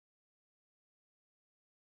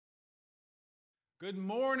Good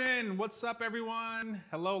morning. What's up, everyone?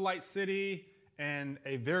 Hello, Light City. And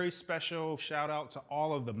a very special shout out to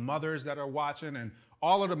all of the mothers that are watching and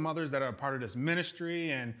all of the mothers that are a part of this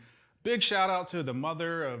ministry. And big shout out to the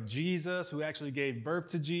mother of Jesus who actually gave birth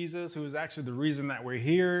to Jesus, who is actually the reason that we're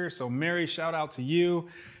here. So Mary, shout out to you.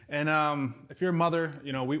 And if you're a mother,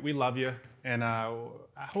 we love you. And I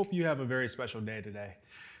hope you have a very special day today.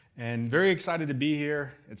 And very excited to be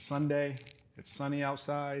here. It's Sunday. It's sunny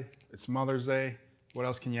outside. It's Mother's Day. What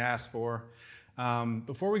else can you ask for?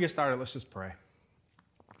 Before we get started, let's just pray.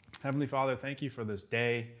 Heavenly Father, thank you for this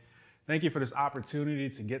day. Thank you for this opportunity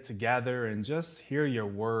to get together and just hear your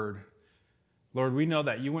word. Lord, we know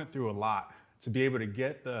that you went through a lot to be able to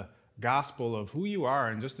get the gospel of who you are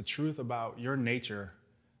and just the truth about your nature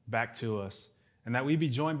back to us, and that we be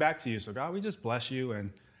joined back to you. So God, we just bless you,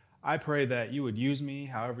 and I pray that you would use me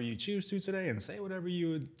however you choose to today and say whatever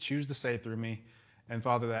you would choose to say through me. And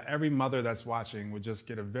Father, that every mother that's watching would just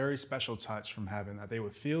get a very special touch from heaven, that they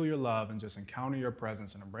would feel your love and just encounter your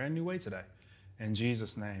presence in a brand new way today. In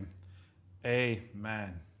Jesus' name,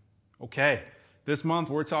 amen. Okay, this month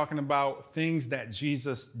we're talking about things that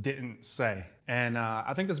Jesus didn't say. And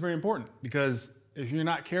I think that's very important because if you're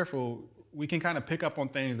not careful, we can kind of pick up on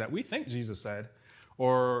things that we think Jesus said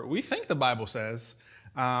or we think the Bible says,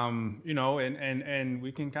 and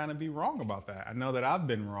we can kind of be wrong about that. I know that I've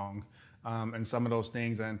been wrong and some of those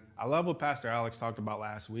things. And I love what Pastor Alex talked about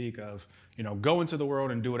last week of, go into the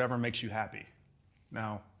world and do whatever makes you happy.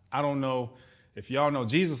 Now, I don't know if y'all know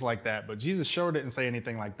Jesus like that, but Jesus sure didn't say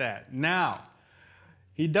anything like that. Now,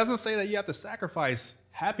 he doesn't say that you have to sacrifice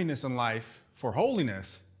happiness in life for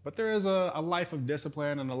holiness, but there is a life of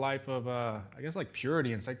discipline and a life of,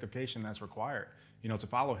 purity and sanctification that's required, to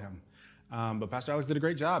follow him. But Pastor Alex did a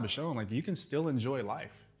great job of showing, you can still enjoy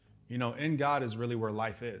life. In God is really where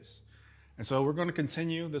life is. And so we're going to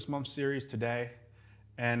continue this month's series today,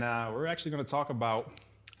 and we're actually going to talk about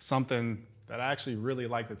something that I actually really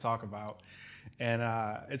like to talk about. And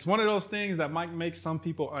it's one of those things that might make some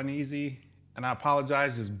people uneasy, and I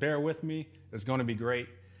apologize, just bear with me. It's going to be great.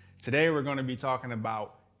 Today we're going to be talking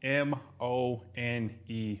about M-O-N-E-Y.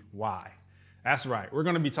 That's right. We're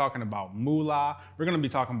going to be talking about moolah. We're going to be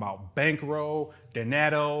talking about bankroll,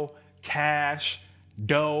 dinero, cash,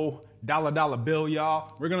 dough, dollar bill,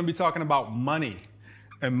 y'all. We're going to be talking about money.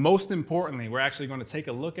 And most importantly, we're actually going to take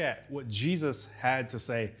a look at what Jesus had to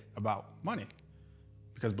say about money.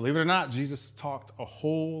 Because believe it or not, Jesus talked a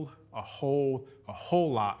whole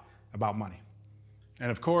lot about money. And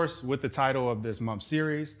of course, with the title of this month's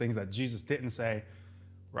series, Things That Jesus Didn't Say,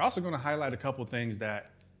 we're also going to highlight a couple things that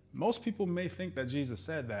most people may think that Jesus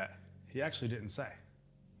said that he actually didn't say.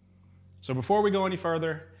 So before we go any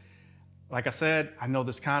further, like I said, I know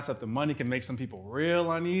this concept of money can make some people real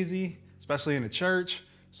uneasy, especially in the church.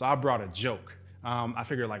 So I brought a joke. I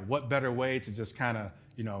figured what better way to just kind of,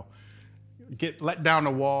 get let down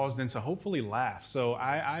the walls than to hopefully laugh. So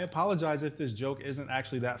I apologize if this joke isn't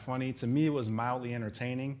actually that funny. To me, it was mildly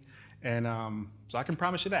entertaining. And so I can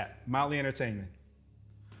promise you that, mildly entertaining.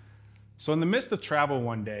 So in the midst of travel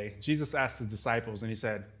one day, Jesus asked his disciples and he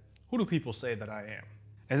said, "Who do people say that I am?"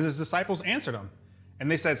 And his disciples answered him. And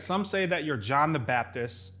they said, "Some say that you're John the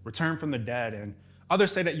Baptist, returned from the dead, and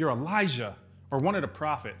others say that you're Elijah or one of the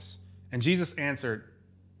prophets." And Jesus answered,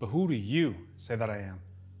 "But who do you say that I am?"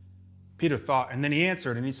 Peter thought, and then he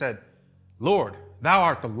answered and he said, "Lord, thou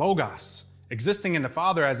art the Logos, existing in the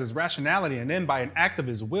Father as his rationality, and then by an act of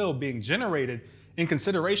his will being generated in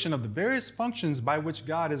consideration of the various functions by which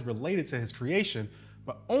God is related to his creation,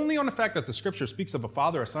 but only on the fact that the scripture speaks of a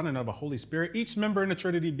Father, a Son, and of a Holy Spirit, each member in the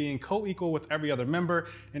Trinity being co-equal with every other member,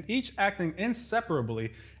 and each acting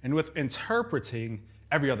inseparably and with interpreting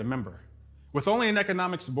every other member, with only an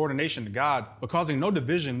economic subordination to God, but causing no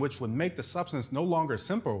division which would make the substance no longer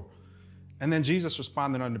simple." And then Jesus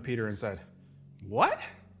responded unto Peter and said, "What?"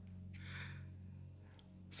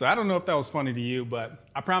 So I don't know if that was funny to you, but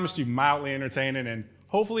I promised you mildly entertaining, and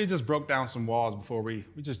hopefully it just broke down some walls before we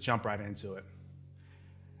just jump right into it.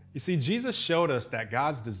 You see, Jesus showed us that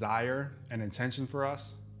God's desire and intention for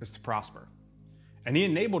us is to prosper. And he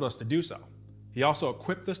enabled us to do so. He also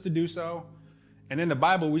equipped us to do so. And in the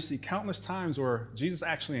Bible, we see countless times where Jesus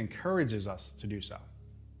actually encourages us to do so.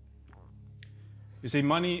 You see,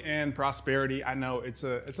 money and prosperity, I know it's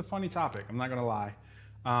a funny topic. I'm not going to lie,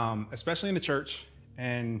 especially in the church.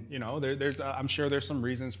 And, I'm sure there's some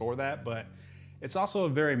reasons for that, but it's also a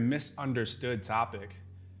very misunderstood topic.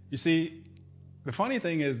 You see, the funny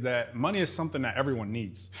thing is that money is something that everyone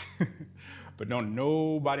needs. but don't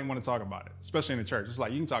nobody want to talk about it, especially in the church. It's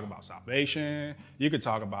like you can talk about salvation, you could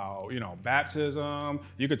talk about, baptism,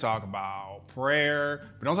 you could talk about prayer,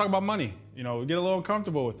 but don't talk about money. We get a little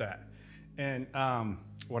uncomfortable with that. And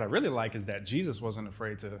what I really like is that Jesus wasn't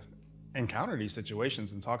afraid to encounter these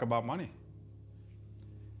situations and talk about money.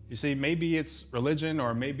 You see, maybe it's religion,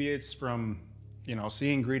 or maybe it's from,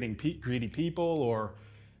 seeing greedy people, or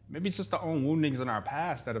maybe it's just the own woundings in our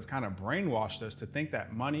past that have kind of brainwashed us to think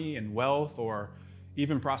that money and wealth or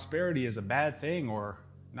even prosperity is a bad thing or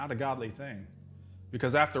not a godly thing.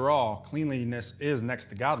 Because after all, cleanliness is next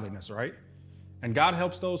to godliness, right? And God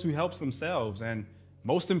helps those who helps themselves. And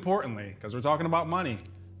most importantly, because we're talking about money,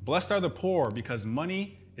 blessed are the poor because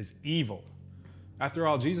money is evil. After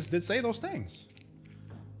all, Jesus did say those things.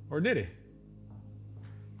 Or did he?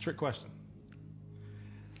 Trick question.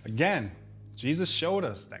 Again, Jesus showed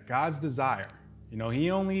us that God's desire,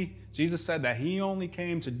 Jesus said that he only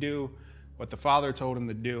came to do what the Father told him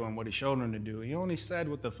to do and what he showed him to do. He only said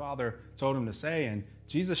what the Father told him to say. And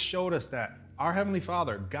Jesus showed us that our Heavenly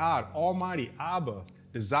Father, God, Almighty, Abba,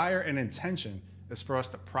 desire and intention is for us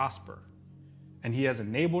to prosper. And he has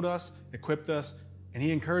enabled us, equipped us, and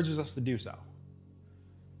he encourages us to do so.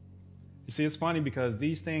 You see, it's funny because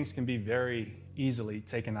these things can be very easily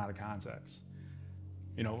taken out of context.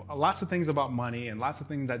 Lots of things about money and lots of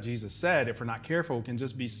things that Jesus said, if we're not careful, can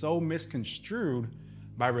just be so misconstrued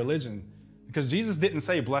by religion. Because Jesus didn't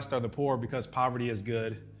say, blessed are the poor because poverty is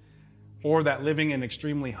good, or that living an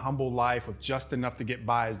extremely humble life with just enough to get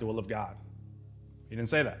by is the will of God. He didn't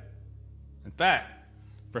say that. In fact,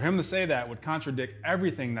 for him to say that would contradict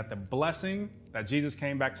everything that the blessing that Jesus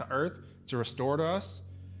came back to earth to restore to us,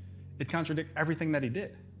 it contradicts everything that he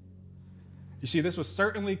did. You see, this would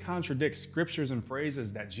certainly contradict scriptures and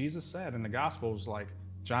phrases that Jesus said in the Gospels, like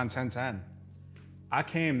John 10:10. I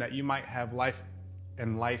came that you might have life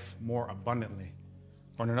and life more abundantly.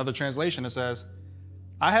 Or in another translation, it says,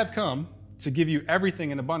 I have come to give you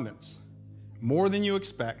everything in abundance, more than you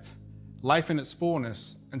expect, life in its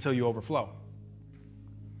fullness until you overflow.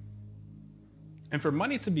 And for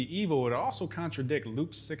money to be evil, it would also contradict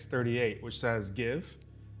Luke 6:38, which says, give,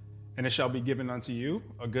 and it shall be given unto you,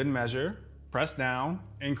 a good measure, pressed down,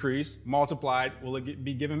 increased, multiplied, will it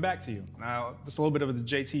be given back to you. Now, just a little bit of the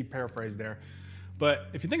JT paraphrase there. But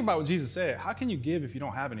if you think about what Jesus said, how can you give if you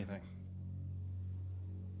don't have anything?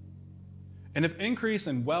 And if increase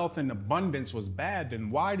in wealth and abundance was bad,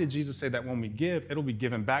 then why did Jesus say that when we give, it'll be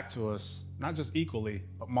given back to us, not just equally,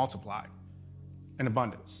 but multiplied in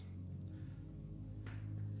abundance?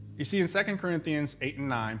 You see, in 2 Corinthians 8 and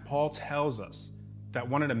 9, Paul tells us that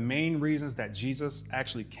one of the main reasons that Jesus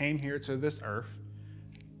actually came here to this earth,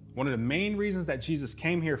 one of the main reasons that Jesus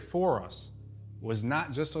came here for us was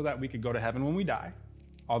not just so that we could go to heaven when we die,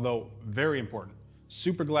 although very important.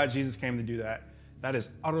 Super glad Jesus came to do that. That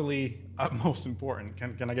is utterly utmost important.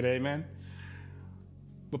 Can I get an amen?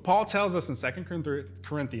 But Paul tells us in 2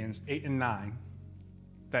 Corinthians 8 and 9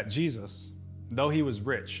 that Jesus, though he was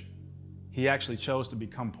rich, he actually chose to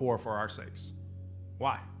become poor for our sakes.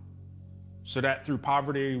 Why? So that through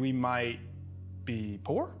poverty we might be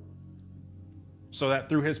poor? So that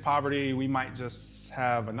through his poverty we might just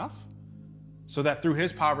have enough? So that through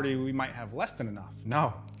his poverty we might have less than enough?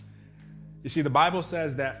 No. You see, the Bible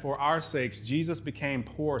says that for our sakes, Jesus became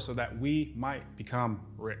poor so that we might become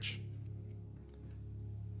rich.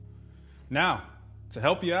 Now, to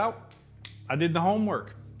help you out, I did the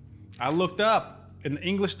homework. I looked up in the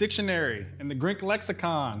English dictionary, in the Greek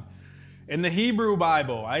lexicon, in the Hebrew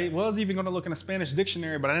Bible. I was even going to look in a Spanish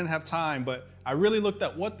dictionary, but I didn't have time. But I really looked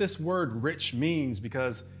at what this word rich means,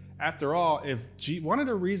 because after all, one of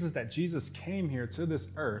the reasons that Jesus came here to this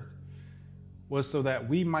earth was so that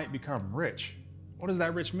we might become rich. What does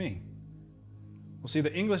that rich mean? Well, see,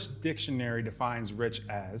 the English dictionary defines rich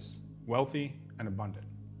as wealthy and abundant.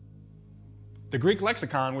 The Greek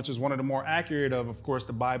lexicon, which is one of the more accurate of course,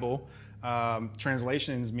 the Bible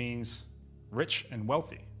translations, means rich and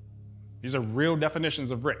wealthy. These are real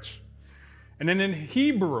definitions of rich. And then in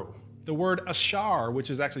Hebrew, the word ashar,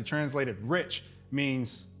 which is actually translated rich,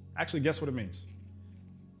 means, actually guess what it means?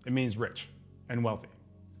 It means rich and wealthy.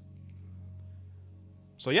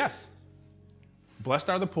 So yes, blessed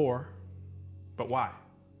are the poor, but why?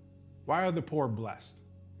 Why are the poor blessed?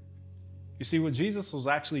 You see, what Jesus was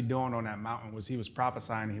actually doing on that mountain was he was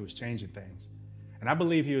prophesying and he was changing things. And I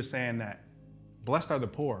believe he was saying that blessed are the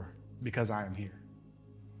poor because I am here.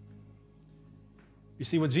 You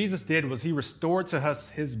see, what Jesus did was he restored to us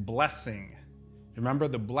his blessing. Remember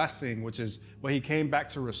the blessing, which is what he came back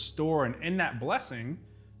to restore. And in that blessing,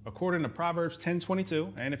 according to Proverbs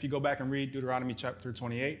 10:22, and if you go back and read Deuteronomy chapter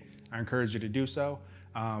 28, I encourage you to do so.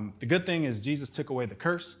 The good thing is Jesus took away the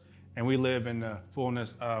curse, and we live in the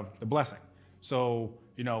fullness of the blessing. So,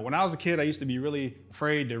 when I was a kid, I used to be really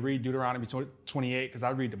afraid to read Deuteronomy 28 because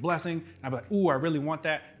I'd read the blessing, and I'd be like, ooh, I really want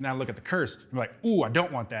that. And I look at the curse, and be like, ooh, I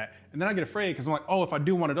don't want that. And then I get afraid because I'm like, oh, if I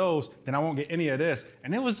do one of those, then I won't get any of this.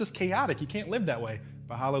 And it was just chaotic. You can't live that way.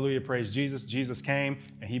 But hallelujah, praise Jesus. Jesus came,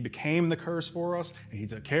 and he became the curse for us, and he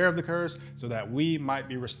took care of the curse so that we might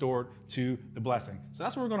be restored to the blessing. So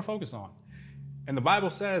that's what we're going to focus on. And the Bible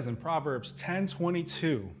says in Proverbs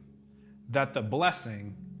 10:22 that the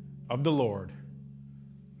blessing of the Lord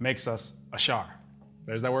makes us ashar.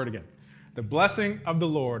 There's that word again. The blessing of the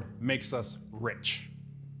Lord makes us rich.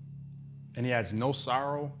 And he adds no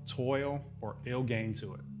sorrow, toil, or ill gain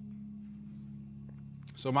to it.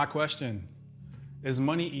 So my question, is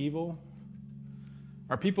money evil?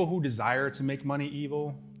 Are people who desire to make money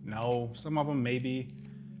evil? No, some of them maybe.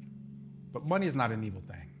 But money is not an evil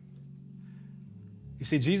thing. You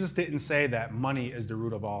see, Jesus didn't say that money is the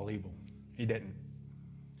root of all evil. He didn't.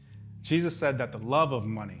 Jesus said that the love of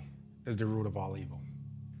money is the root of all evil.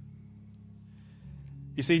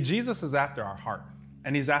 You see, Jesus is after our heart,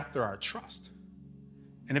 and he's after our trust.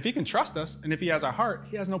 And if he can trust us, and if he has our heart,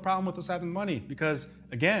 he has no problem with us having money because,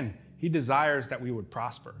 again, he desires that we would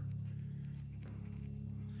prosper.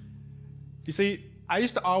 You see, I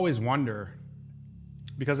used to always wonder,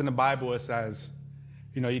 because in the Bible it says,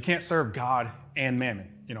 you can't serve God and mammon,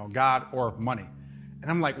 God or money. And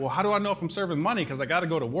I'm like, well, how do I know if I'm serving money? Because I got to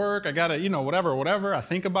go to work. I got to, whatever. I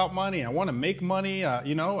think about money. I want to make money. I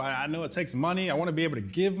know it takes money. I want to be able to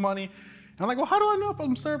give money. And I'm like, well, how do I know if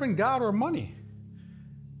I'm serving God or money?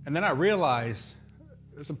 And then I realized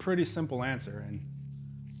it's a pretty simple answer. And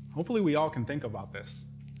hopefully we all can think about this.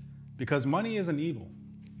 Because money isn't evil,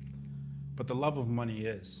 but the love of money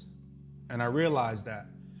is. And I realized that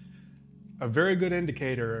a very good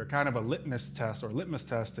indicator, kind of a litmus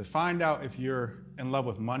test to find out if you're in love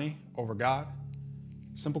with money over God.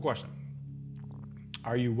 Simple question.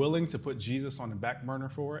 Are you willing to put Jesus on the back burner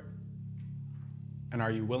for it? And are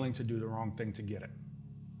you willing to do the wrong thing to get it?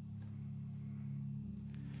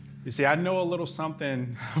 You see, I know a little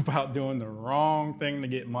something about doing the wrong thing to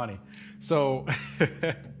get money. So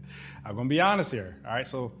I'm going to be honest here. All right.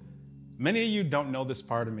 So many of you don't know this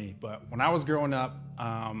part of me, but when I was growing up,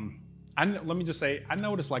 let me just say, I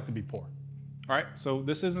know what it's like to be poor. All right. So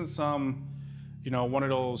this isn't some, one of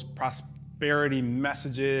those prosperity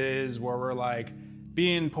messages where we're like,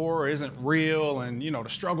 being poor isn't real and, the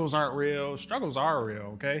struggles aren't real. Struggles are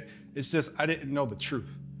real. Okay. It's just, I didn't know the truth.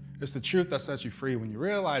 It's the truth that sets you free. When you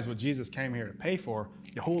realize what Jesus came here to pay for,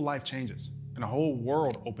 your whole life changes and the whole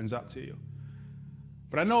world opens up to you.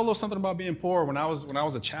 But I know a little something about being poor. When I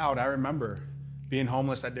was a child, I remember being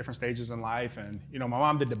homeless at different stages in life. And, my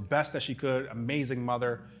mom did the best that she could. Amazing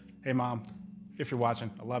mother. Hey, Mom, if you're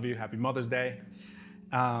watching, I love you. Happy Mother's Day.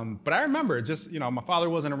 But I remember just, my father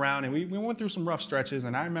wasn't around and we went through some rough stretches.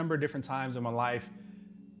 And I remember different times in my life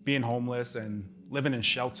being homeless and living in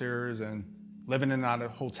shelters and living in and out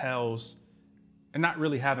of hotels and not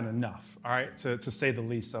really having enough, all right, to say the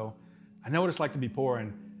least. So I know what it's like to be poor.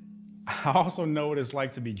 And I also know what it's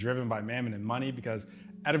like to be driven by mammon and money because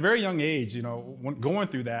at a very young age, when going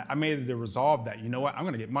through that, I made the resolve that, I'm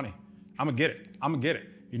going to get money. I'm going to get it. I'm going to get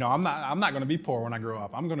it. I'm not going to be poor when I grow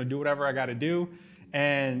up. I'm going to do whatever I got to do.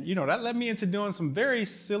 And, that led me into doing some very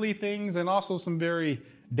silly things and also some very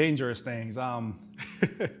dangerous things.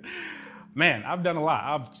 Man, I've done a lot.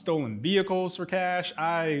 I've stolen vehicles for cash.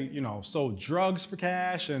 I, sold drugs for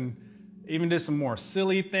cash and even did some more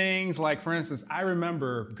silly things. Like, for instance, I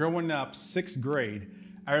remember growing up, 6th grade,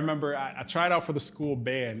 I tried out for the school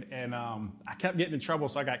band and I kept getting in trouble,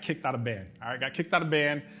 so I got kicked out of band. All right, got kicked out of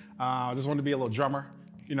band. I just wanted to be a little drummer,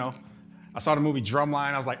 I saw the movie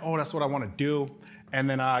Drumline. I was like, oh, that's what I want to do. And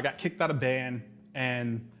then I got kicked out of band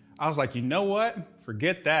and I was like, you know what?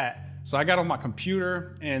 Forget that. So I got on my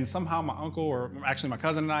computer and somehow my uncle, or actually my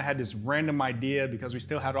cousin and I, had this random idea because we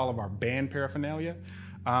still had all of our band paraphernalia.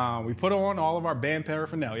 We put on all of our band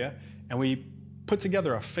paraphernalia and we put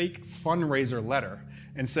together a fake fundraiser letter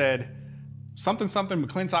and said, something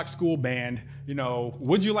McClintock School Band,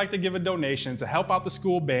 would you like to give a donation to help out the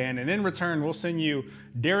school band? And in return, we'll send you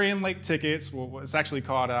Darien Lake tickets. Well, it's actually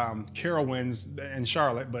called Carowinds in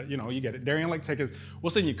Charlotte, but you get it. Darien Lake tickets.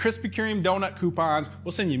 We'll send you Krispy Kreme donut coupons.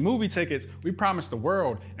 We'll send you movie tickets. We promised the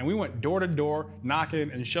world. And we went door to door,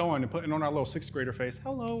 knocking and showing and putting on our little 6th grader face.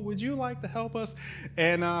 Hello, would you like to help us?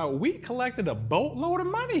 And we collected a boatload of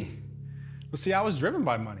money. But see, I was driven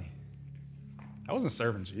by money. I wasn't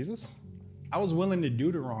serving Jesus. I was willing to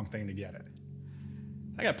do the wrong thing to get it.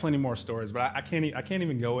 I got plenty more stories, but I can't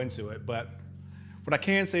even go into it. But What I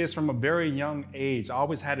can say is from a very young age, I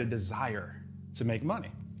always had a desire to make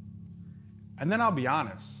money. And then I'll be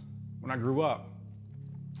honest, when I grew up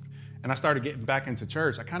and I started getting back into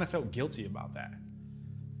church, I kind of felt guilty about that.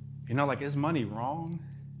 You know, like, is money wrong?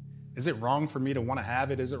 Is it wrong for me to want to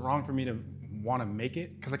have it? Is it wrong for me to want to make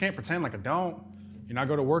it? Because I can't pretend like I don't. You know, I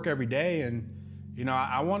go to work every day and, you know,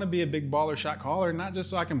 I want to be a big baller shot caller, not just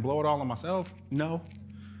so I can blow it all on myself. No.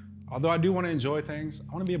 Although I do want to enjoy things,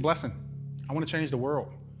 I want to be a blessing. I want to change the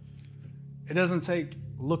world. It doesn't take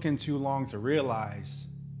looking too long to realize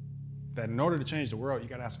that in order to change the world, you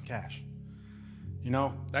got to have some cash. You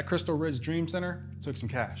know, that Crystal Ridge Dream Center took some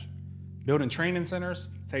cash. Building training centers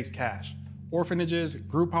takes cash. Orphanages,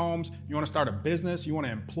 group homes, you want to start a business, you want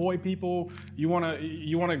to employ people, you want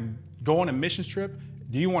to go on a missions trip,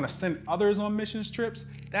 do you want to send others on missions trips?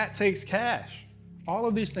 That takes cash. All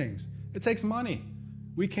of these things, it takes money.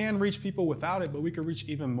 We can reach people without it, but we can reach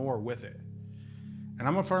even more with it. And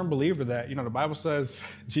I'm a firm believer that, you know, the Bible says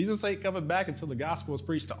Jesus ain't coming back until the gospel is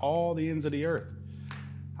preached to all the ends of the earth.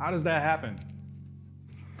 How does that happen?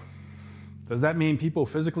 Does that mean people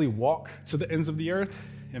physically walk to the ends of the earth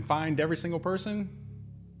and find every single person?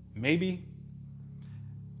 Maybe.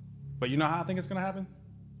 But you know how I think it's going to happen?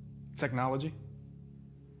 Technology.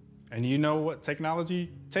 And you know what technology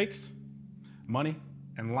takes? Money,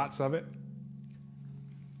 and lots of it.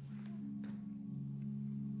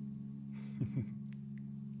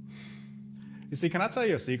 You see, can I tell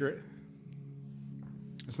you a secret?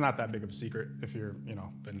 It's not that big of a secret if you're,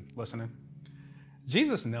 been listening.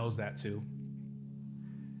 Jesus knows that too.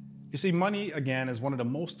 You see, money, again, is one of the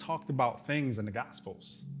most talked about things in the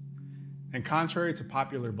Gospels. And contrary to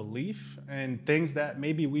popular belief and things that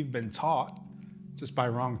maybe we've been taught just by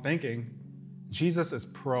wrong thinking, Jesus is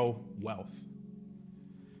pro-wealth.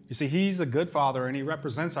 You see, he's a good father and he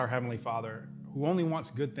represents our Heavenly Father who only wants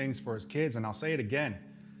good things for his kids. And I'll say it again,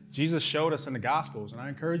 Jesus showed us in the Gospels, and I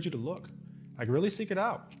encourage you to look, like really seek it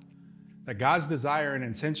out, that God's desire and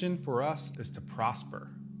intention for us is to prosper.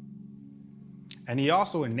 And he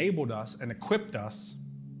also enabled us and equipped us,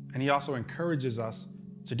 and he also encourages us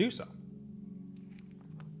to do so.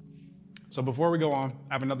 So before we go on,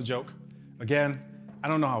 I have another joke. Again, I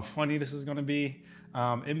don't know how funny this is going to be.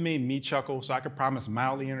 It made me chuckle, so I could promise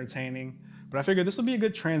mildly entertaining. But I figured this will be a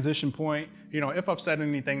good transition point. If I've said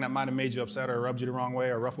anything that might have made you upset or rubbed you the wrong way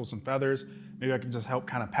or ruffled some feathers, maybe I can just help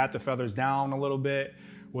kind of pat the feathers down a little bit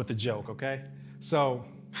with a joke, okay? So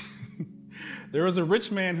there was a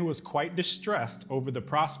rich man who was quite distressed over the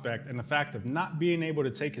prospect and the fact of not being able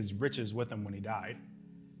to take his riches with him when he died.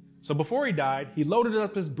 So before he died, he loaded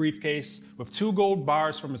up his briefcase with 2 gold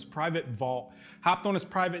bars from his private vault, hopped on his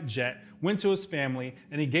private jet, went to his family,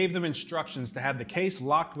 and he gave them instructions to have the case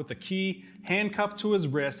locked with the key handcuffed to his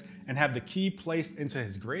wrist and have the key placed into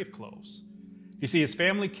his grave clothes. You see, his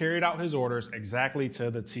family carried out his orders exactly to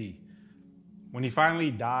the T. When he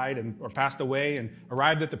finally died or passed away and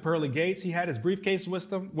arrived at the pearly gates, he had his briefcase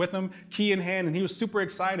with him, key in hand, and he was super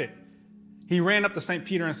excited. He ran up to St.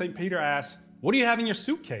 Peter, and St. Peter asked, "What do you have in your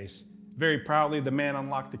suitcase?" Very proudly, the man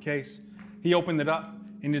unlocked the case. He opened it up,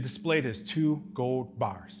 and he displayed his 2 gold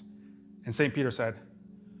bars. And St. Peter said,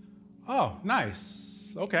 "Oh,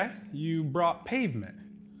 nice. Okay, you brought pavement."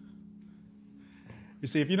 You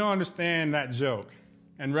see, if you don't understand that joke,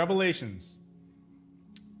 in Revelations,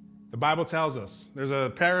 the Bible tells us, there's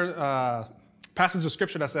a passage of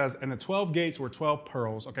scripture that says, and the 12 gates were 12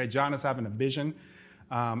 pearls. Okay, John is having a vision.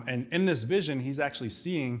 And in this vision, he's actually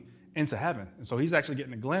seeing into heaven. And so he's actually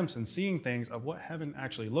getting a glimpse and seeing things of what heaven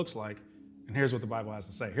actually looks like. And here's what the Bible has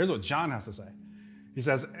to say. Here's what John has to say. He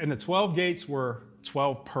says, and the 12 gates were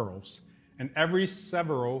 12 pearls, and every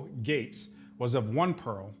several gates was of 1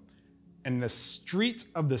 pearl, and the street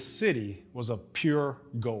of the city was of pure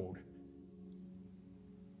gold.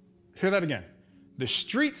 Hear that again. The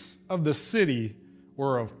streets of the city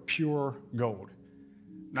were of pure gold.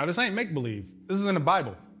 Now, this ain't make-believe. This is in the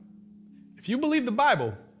Bible. If you believe the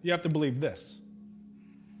Bible, you have to believe this.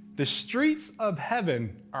 The streets of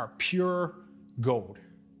heaven are pure gold.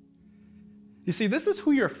 You see, this is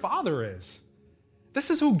who your Father is. This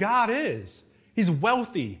is who God is. He's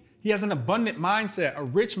wealthy. He has an abundant mindset, a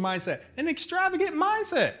rich mindset, an extravagant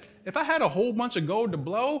mindset. If I had a whole bunch of gold to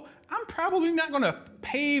blow, I'm probably not going to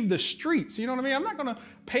pave the streets. You know what I mean? I'm not going to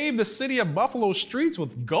pave the city of Buffalo streets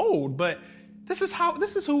with gold, but this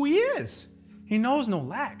is who he is. He knows no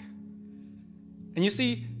lack. And you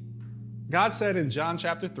see, God said in John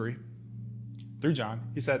chapter 3, through John,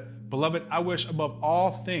 he said, "Beloved, I wish above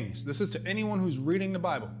all things," this is to anyone who's reading the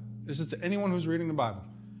Bible. This is to anyone who's reading the Bible.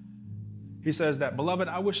 He says that, "Beloved,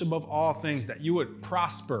 I wish above all things that you would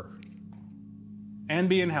prosper and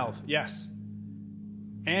be in health." Yes.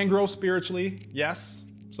 and grow spiritually, yes.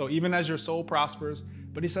 So even as your soul prospers,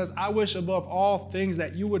 but he says, I wish above all things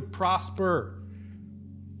that you would prosper.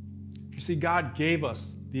 You see, God gave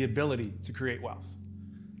us the ability to create wealth.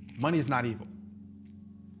 Money is not evil.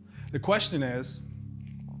 The question is,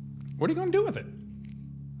 what are you going to do with it?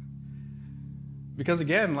 Because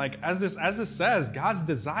again, like as this says, God's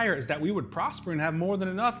desire is that we would prosper and have more than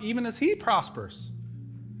enough, even as he prospers.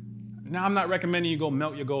 Now, I'm not recommending you go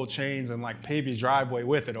melt your gold chains and like pave your driveway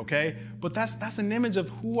with it, okay? But that's an image of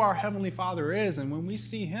who our Heavenly Father is. And when we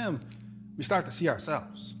see him, we start to see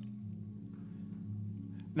ourselves.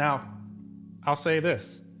 Now, I'll say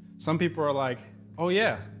this. Some people are like, oh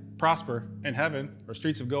yeah, prosper in heaven or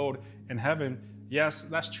streets of gold in heaven. Yes,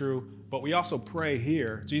 that's true. But we also pray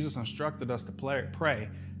here. Jesus instructed us to pray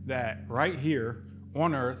that right here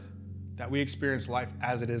on earth, that we experience life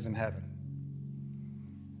as it is in heaven.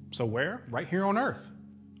 So where? Right here on earth.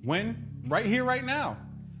 When? Right here, right now.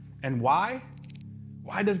 And why?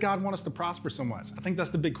 Why does God want us to prosper so much? I think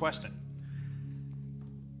that's the big question.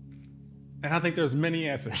 And I think there's many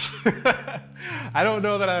answers. I don't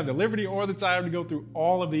know that I have the liberty or the time to go through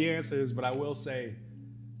all of the answers, but I'll say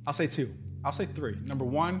two. I'll say three. Number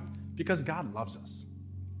one, because God loves us.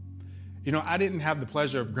 You know, I didn't have the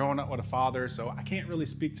pleasure of growing up with a father, so I can't really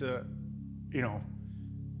speak to,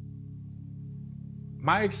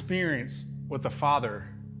 my experience with a father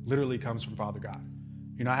literally comes from Father God.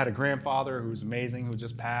 You know, I had a grandfather who's amazing, who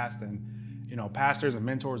just passed, and, pastors and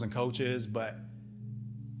mentors and coaches, but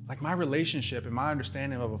like my relationship and my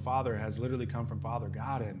understanding of a father has literally come from Father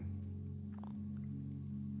God, and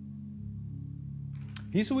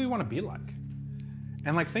he's who we want to be like.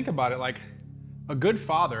 And like, think about it, like a good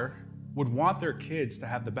father would want their kids to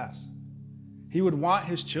have the best. He would want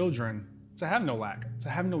his children to have no lack, to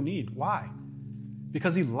have no need. Why?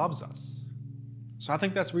 Because he loves us. So I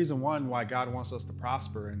think that's reason one why God wants us to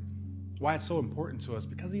prosper and why it's so important to us,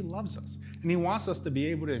 because he loves us. And he wants us to be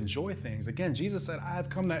able to enjoy things. Again, Jesus said, I have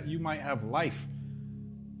come that you might have life.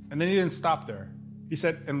 And then he didn't stop there. He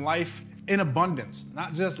said, in life in abundance,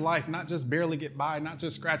 not just life, not just barely get by, not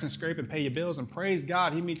just scratch and scrape and pay your bills. And praise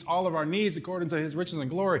God, he meets all of our needs according to his riches and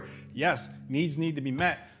glory. Yes, needs need to be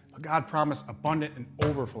met, but God promised abundant and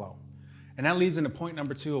overflow. And that leads into point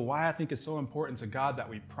number two of why I think it's so important to God that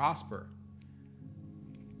we prosper.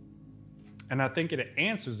 And I think it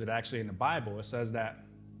answers it actually in the Bible. It says that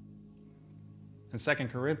in 2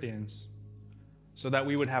 Corinthians, so that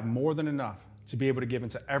we would have more than enough to be able to give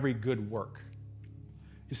into every good work.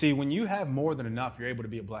 You see, when you have more than enough, you're able to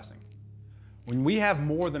be a blessing. When we have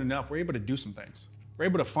more than enough, we're able to do some things. We're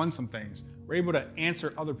able to fund some things. We're able to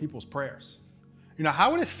answer other people's prayers.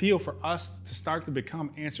 How would it feel for us to start to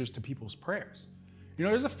become answers to people's prayers?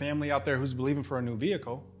 There's a family out there who's believing for a new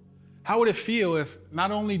vehicle. How would it feel if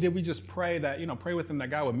not only did we just pray that, pray with them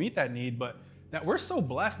that God would meet that need, but that we're so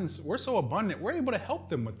blessed and we're so abundant, we're able to help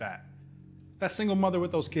them with that. That single mother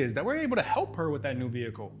with those kids, that we're able to help her with that new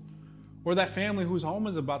vehicle. Or that family whose home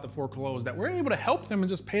is about to foreclose, that we're able to help them and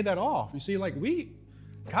just pay that off. You see,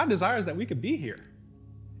 God desires that we could be here.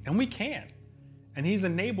 And we can. And he's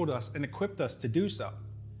enabled us and equipped us to do so.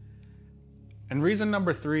 And reason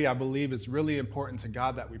number three, I believe it's really important to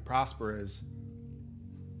God that we prosper is,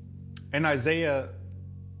 in Isaiah,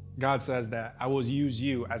 God says that I will use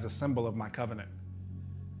you as a symbol of my covenant.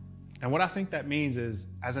 And what I think that means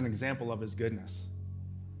is as an example of his goodness.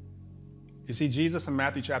 You see, Jesus in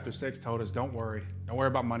Matthew chapter 6 told us, don't worry. Don't worry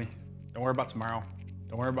about money. Don't worry about tomorrow.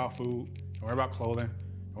 Don't worry about food. Don't worry about clothing.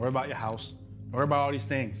 Don't worry about your house. Don't worry about all these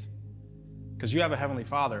things. Because you have a heavenly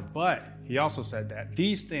Father. But he also said that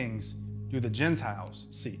these things do the Gentiles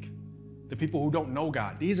seek. The people who don't know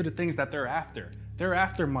God. These are the things that they're after. They're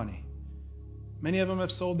after money. Many of them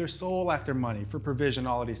have sold their soul after money for provision,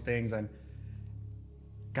 all of these things. And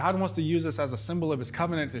God wants to use us as a symbol of his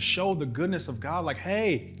covenant to show the goodness of God. Like,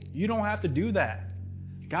 hey, you don't have to do that.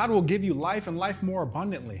 God will give you life and life more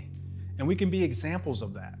abundantly. And we can be examples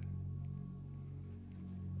of that.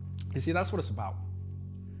 You see, that's what it's about.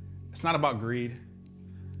 It's not about greed.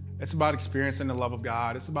 It's about experiencing the love of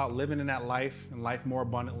God. It's about living in that life and life more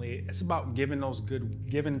abundantly. It's about giving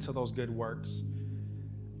to those good works.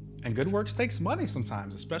 And good works takes money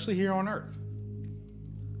sometimes, especially here on earth.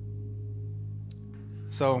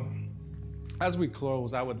 So as we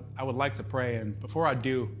close, I would like to pray. And before I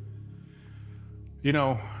do,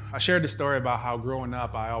 I shared the story about how growing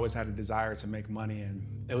up, I always had a desire to make money. And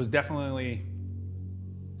it was definitely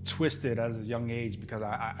twisted at a young age because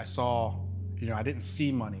I saw, I didn't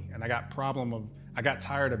see money. And I got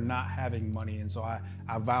tired of not having money. And so I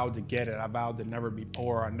vowed to get it. I vowed to never be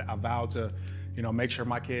poor. I vowed to, make sure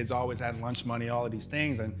my kids always had lunch money, all of these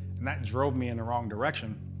things. And that drove me in the wrong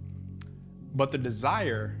direction. But the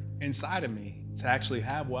desire inside of me to actually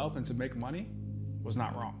have wealth and to make money was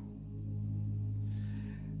not wrong.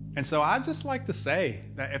 And so I just like to say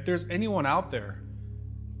that if there's anyone out there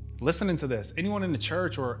listening to this, anyone in the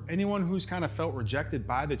church or anyone who's kind of felt rejected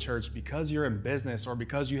by the church because you're in business or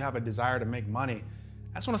because you have a desire to make money,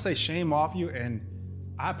 I just want to say shame off you, and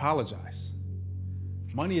I apologize.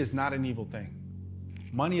 Money is not an evil thing.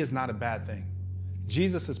 Money is not a bad thing.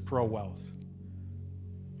 Jesus is pro-wealth.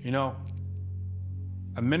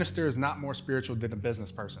 A minister is not more spiritual than a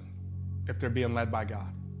business person if they're being led by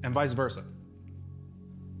God, and vice versa.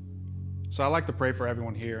 So I like to pray for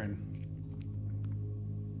everyone here, and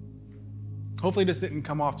hopefully this didn't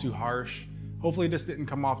come off too harsh. Hopefully this didn't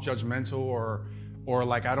come off judgmental or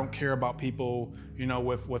like I don't care about people,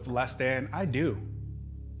 with less than. I do.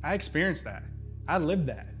 I experienced that. I lived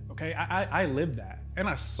that, okay? I lived that, and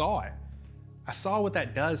I saw it. I saw what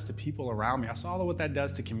that does to people around me. I saw what that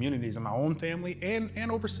does to communities in my own family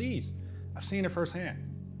and overseas. I've seen it firsthand.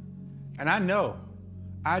 And I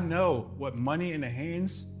know what money in the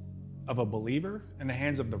hands of a believer, in the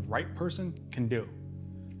hands of the right person, can do.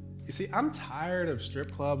 You see, I'm tired of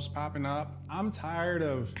strip clubs popping up. I'm tired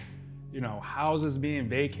of, houses being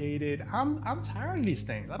vacated. I'm tired of these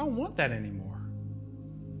things. I don't want that anymore.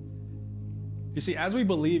 You see, as we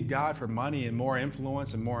believe God for money and more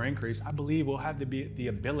influence and more increase, I believe we'll have the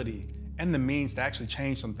ability and the means to actually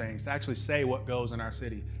change some things, to actually say what goes in our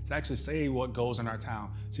city, to actually say what goes in our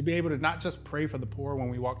town, to be able to not just pray for the poor when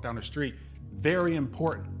we walk down the street, very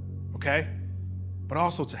important, okay? But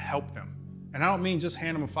also to help them. And I don't mean just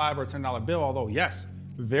hand them a $5 or $10 bill, although yes,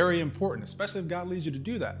 very important, especially if God leads you to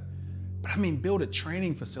do that. But I mean build a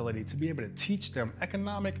training facility to be able to teach them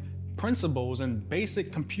economic principles and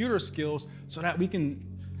basic computer skills so that we can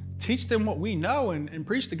teach them what we know and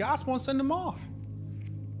preach the gospel and send them off.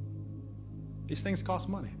 These things cost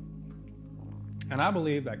money. And I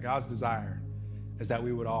believe that God's desire is that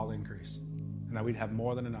we would all increase and that we'd have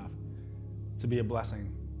more than enough to be a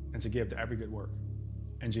blessing and to give to every good work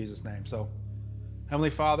in Jesus' name. So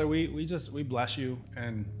Heavenly Father, we bless you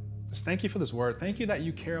and just thank you for this word. Thank you that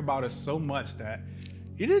you care about us so much that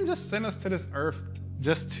you didn't just send us to this earth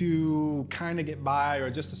just to kind of get by or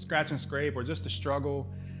just to scratch and scrape or just to struggle.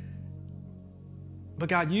 But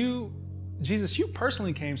God, Jesus, you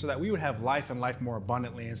personally came so that we would have life and life more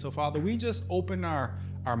abundantly. And so, Father, we just open our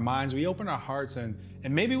minds, we open our hearts, and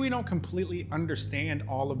maybe we don't completely understand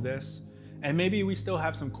all of this. And maybe we still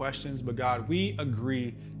have some questions, but God, we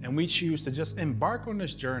agree and we choose to just embark on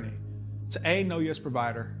this journey to A, know you as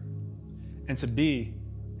provider, and to B,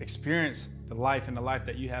 experience the life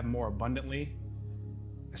that you have more abundantly,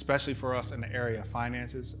 especially for us in the area of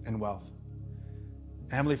finances and wealth.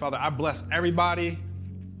 And Heavenly Father, I bless everybody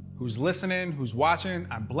who's listening, who's watching.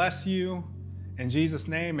 I bless you in Jesus'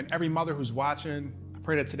 name. And every mother who's watching, I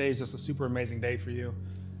pray that today is just a super amazing day for you.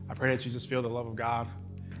 I pray that you just feel the love of God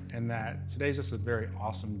and that today's just a very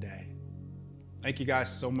awesome day. Thank you guys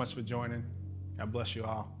so much for joining. God bless you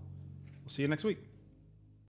all. We'll see you next week.